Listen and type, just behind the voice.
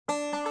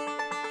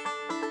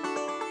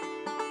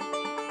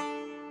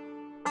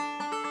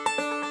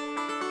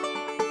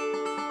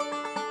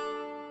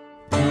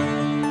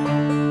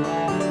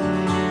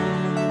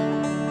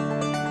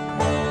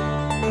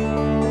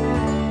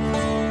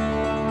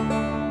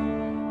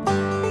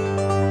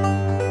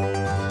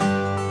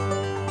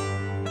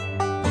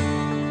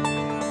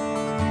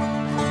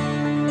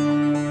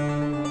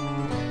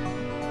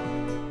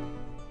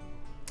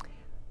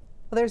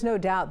Well, there's no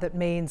doubt that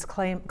Maine's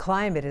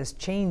climate is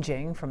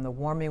changing, from the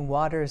warming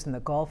waters in the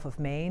Gulf of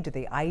Maine to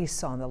the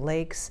ice on the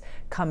lakes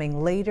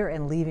coming later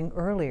and leaving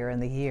earlier in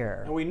the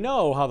year. And we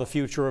know how the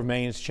future of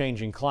Maine's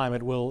changing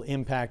climate will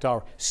impact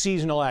our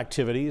seasonal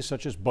activities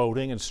such as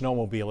boating and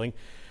snowmobiling.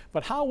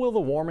 But how will the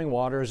warming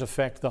waters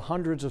affect the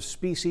hundreds of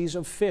species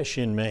of fish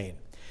in Maine?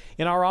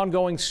 In our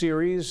ongoing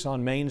series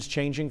on Maine's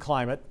changing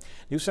climate,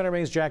 News Center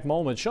Maine's Jack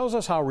Molman shows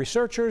us how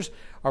researchers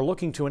are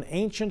looking to an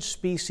ancient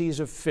species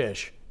of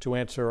fish to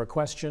answer a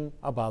question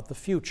about the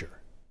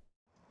future.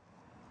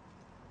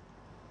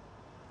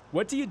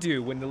 What do you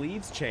do when the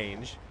leaves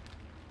change,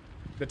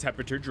 the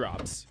temperature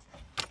drops,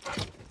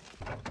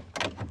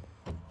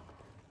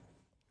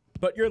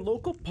 but your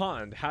local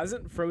pond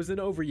hasn't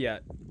frozen over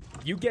yet?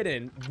 You get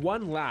in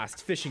one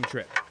last fishing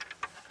trip.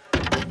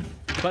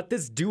 But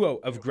this duo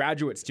of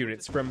graduate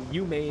students from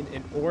UMaine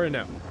and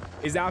Orono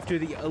is after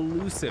the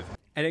elusive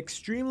and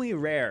extremely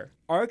rare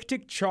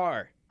Arctic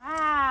char.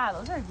 Ah,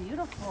 those are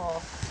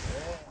beautiful.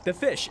 The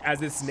fish,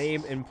 as its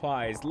name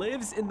implies,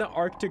 lives in the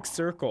Arctic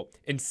Circle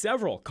in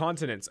several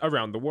continents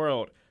around the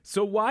world.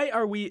 So why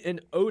are we in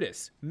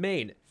Otis,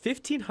 Maine,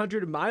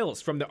 1,500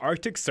 miles from the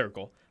Arctic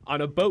Circle,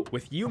 on a boat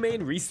with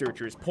UMaine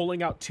researchers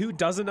pulling out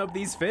 24 of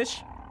these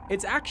fish?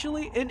 It's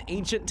actually an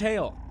ancient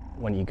tale.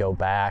 When you go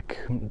back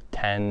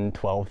 10,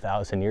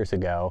 12,000 years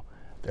ago,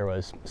 there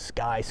was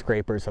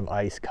skyscrapers of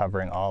ice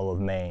covering all of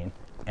Maine.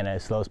 And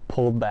as those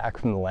pulled back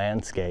from the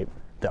landscape,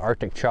 the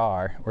Arctic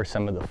char were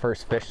some of the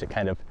first fish to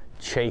kind of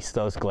chase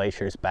those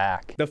glaciers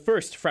back. The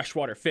first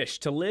freshwater fish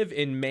to live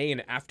in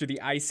Maine after the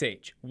Ice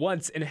Age,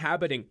 once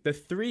inhabiting the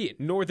 3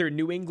 northern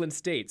New England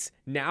states,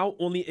 now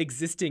only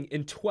existing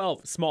in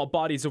 12 small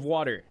bodies of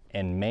water.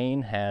 And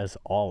Maine has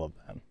all of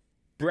them.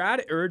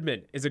 Brad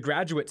Erdman is a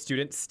graduate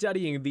student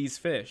studying these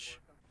fish.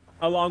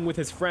 Along with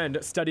his friend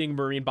studying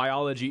marine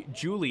biology,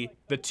 Julie,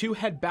 the two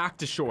head back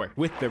to shore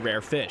with the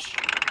rare fish.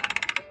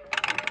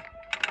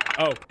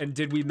 Oh, and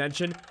did we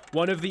mention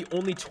one of the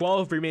only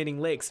 12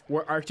 remaining lakes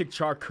where Arctic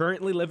char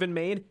currently live in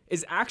Maine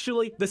is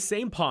actually the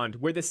same pond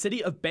where the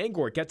city of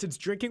Bangor gets its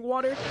drinking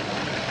water?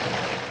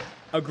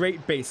 A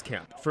great base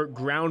camp for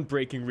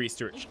groundbreaking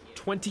research,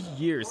 20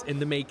 years in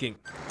the making.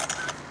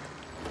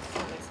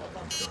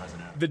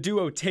 The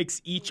duo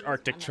takes each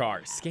Arctic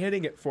char,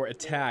 scanning it for a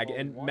tag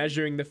and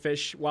measuring the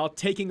fish while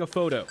taking a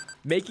photo,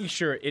 making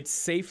sure it's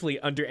safely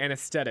under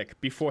anesthetic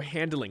before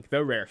handling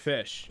the rare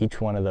fish.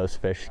 Each one of those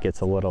fish gets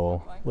a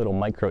little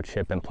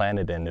microchip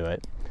implanted into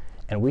it,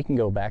 and we can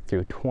go back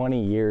through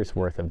 20 years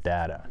worth of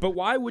data. But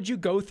why would you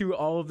go through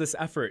all of this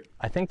effort?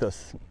 I think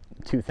those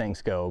two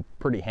things go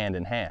pretty hand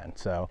in hand.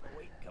 So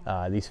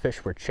these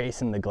fish were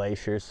chasing the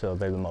glaciers, so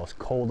they're the most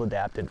cold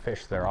adapted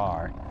fish there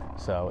are.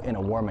 So in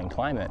a warming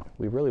climate,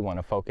 we really want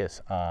to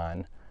focus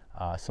on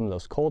some of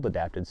those cold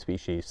adapted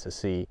species to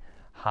see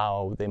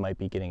how they might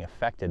be getting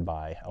affected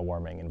by a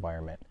warming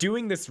environment.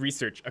 Doing this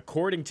research,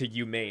 according to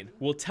UMaine,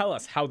 will tell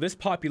us how this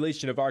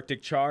population of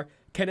Arctic char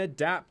can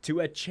adapt to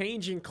a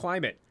changing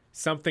climate,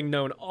 something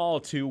known all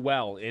too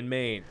well in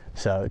Maine.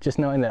 So just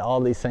knowing that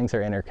all these things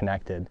are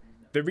interconnected.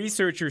 The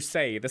researchers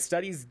say the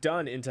studies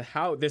done into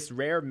how this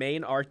rare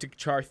Maine Arctic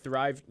char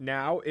thrive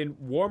now in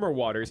warmer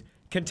waters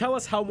can tell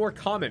us how more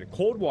common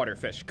cold water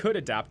fish could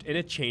adapt in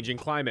a changing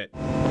climate.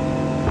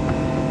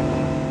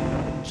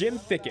 Jim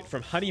Thicket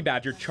from Honey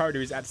Badger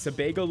charters at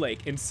Sebago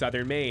Lake in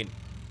southern Maine.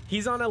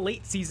 He's on a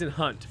late season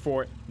hunt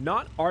for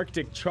not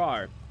Arctic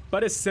char,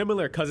 but a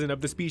similar cousin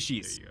of the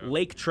species,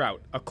 lake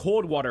trout, a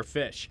cold water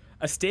fish,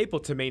 a staple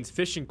to Maine's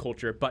fishing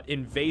culture, but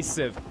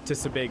invasive to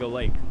Sebago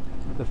Lake.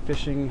 The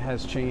fishing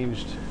has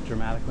changed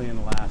dramatically in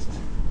the last,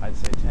 I'd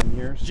say, 10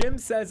 years. Jim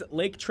says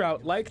lake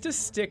trout like to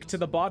stick to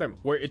the bottom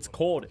where it's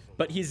cold,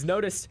 but he's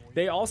noticed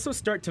they also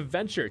start to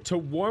venture to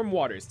warm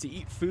waters to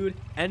eat food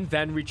and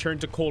then return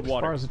to cold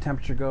water. As far as the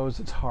temperature goes,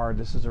 it's hard.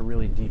 This is a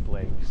really deep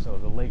lake, so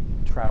the lake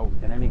trout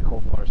and any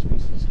cold water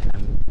species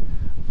can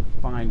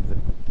find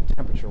the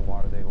temperature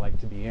water they like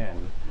to be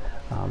in.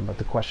 But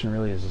the question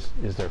really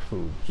is there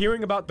food?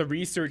 Hearing about the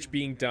research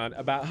being done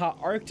about how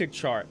Arctic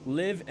char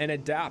live and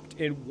adapt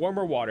in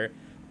warmer water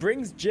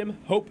brings Jim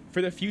hope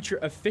for the future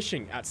of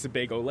fishing at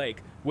Sebago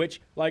Lake, which,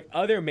 like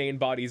other Maine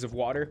bodies of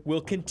water,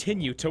 will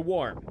continue to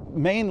warm.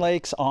 Maine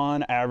lakes,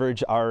 on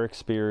average, are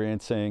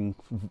experiencing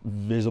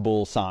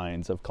visible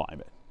signs of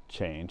climate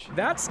change.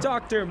 That's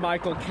Dr.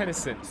 Michael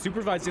Kennison,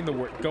 supervising the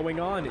work going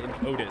on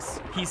in Otis.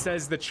 He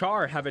says the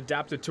char have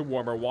adapted to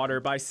warmer water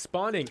by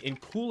spawning in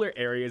cooler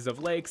areas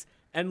of lakes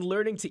and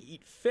learning to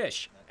eat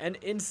fish and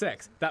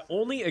insects that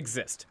only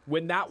exist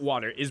when that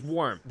water is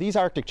warm. These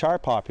Arctic char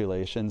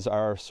populations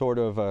are sort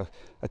of a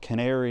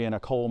canary in a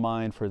coal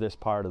mine for this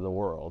part of the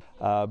world.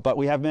 But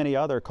we have many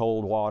other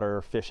cold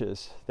water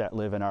fishes that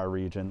live in our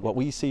region. What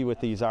we see with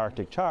these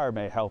Arctic char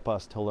may help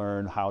us to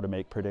learn how to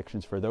make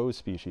predictions for those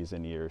species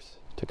in years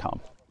to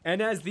come.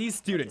 And as these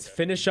students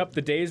finish up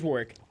the day's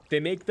work, they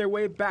make their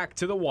way back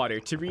to the water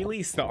to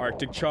release the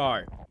Arctic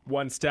char,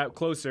 one step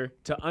closer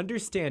to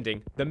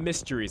understanding the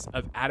mysteries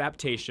of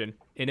adaptation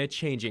in a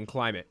changing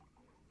climate.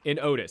 In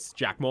Otis,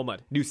 Jack Molmud,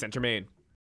 News Center, Maine.